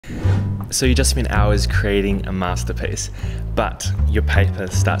So you just spent hours creating a masterpiece, but your paper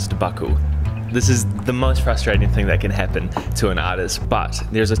starts to buckle. This is the most frustrating thing that can happen to an artist, but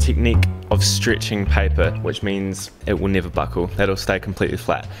there's a technique of stretching paper, which means it will never buckle. That'll stay completely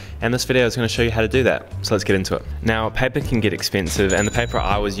flat. And this video is going to show you how to do that. So let's get into it. Now, paper can get expensive, and the paper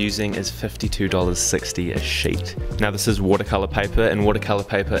I was using is $52.60 a sheet. Now, this is watercolor paper, and watercolor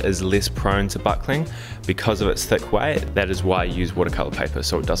paper is less prone to buckling because of its thick weight. That is why I use watercolor paper,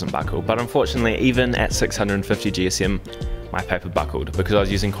 so it doesn't buckle. But unfortunately, even at 650 GSM, my paper buckled because I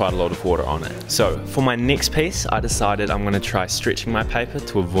was using quite a lot of water on it. So for my next piece, I decided I'm going to try stretching my paper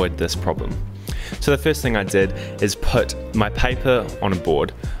to avoid this problem. So the first thing I did is put my paper on a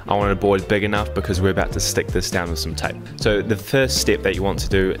board. I wanted a board big enough because we're about to stick this down with some tape. So the first step that you want to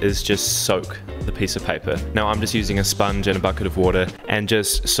do is just soak the piece of paper. Now I'm just using a sponge and a bucket of water and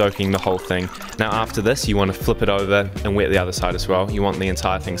just soaking the whole thing. Now after this, you want to flip it over and wet the other side as well. You want the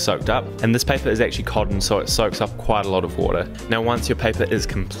entire thing soaked up. And this paper is actually cotton, so it soaks up quite a lot of water. Now once your paper is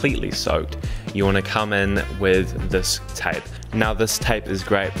completely soaked, you want to come in with this tape. Now this tape is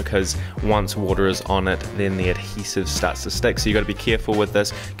great because once water is on it, then the adhesive starts to stick. So you got to be careful with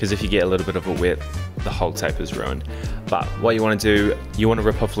this because if you get a little bit of a wet, the whole tape is ruined. But what you want to do, you want to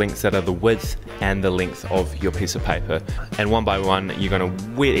rip off links that are the width and the length of your piece of paper. And one by one, you're going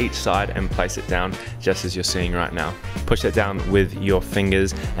to wet each side and place it down just as you're seeing right now. Push it down with your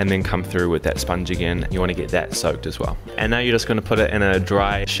fingers and then come through with that sponge again. You want to get that soaked as well. And now you're just going to put it in a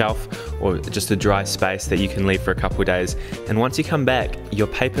dry shelf or just a dry space that you can leave for a couple of days. And once you come back, your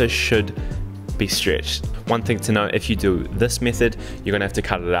paper should be stretched. One thing to note, if you do this method, you're gonna have to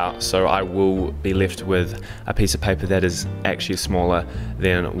cut it out. So I will be left with a piece of paper that is actually smaller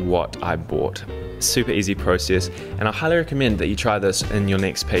than what I bought. Super easy process, and I highly recommend that you try this in your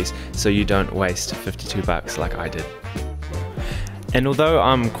next piece so you don't waste 52 bucks like I did. And although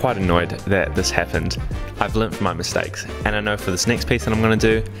I'm quite annoyed that this happened, I've learned from my mistakes, and I know for this next piece that I'm gonna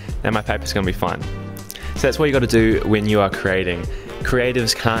do, that my paper's gonna be fine. So that's what you gotta do when you are creating.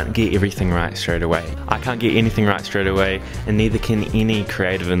 Creatives can't get everything right straight away. I can't get anything right straight away, and neither can any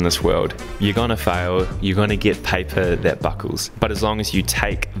creative in this world. You're gonna fail, you're gonna get paper that buckles. But as long as you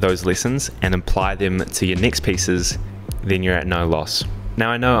take those lessons and apply them to your next pieces, then you're at no loss.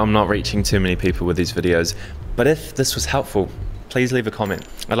 Now I know I'm not reaching too many people with these videos, but if this was helpful, please leave a comment.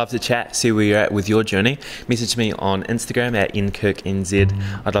 I'd love to chat, see where you're at with your journey. Message me on Instagram at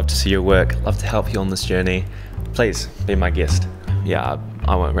nkirknz. I'd love to see your work, love to help you on this journey. Please be my guest. Yeah,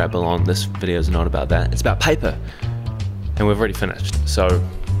 I won't rabble on. This video is not about that. It's about paper. And we've already finished. So,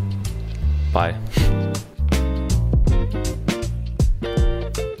 bye.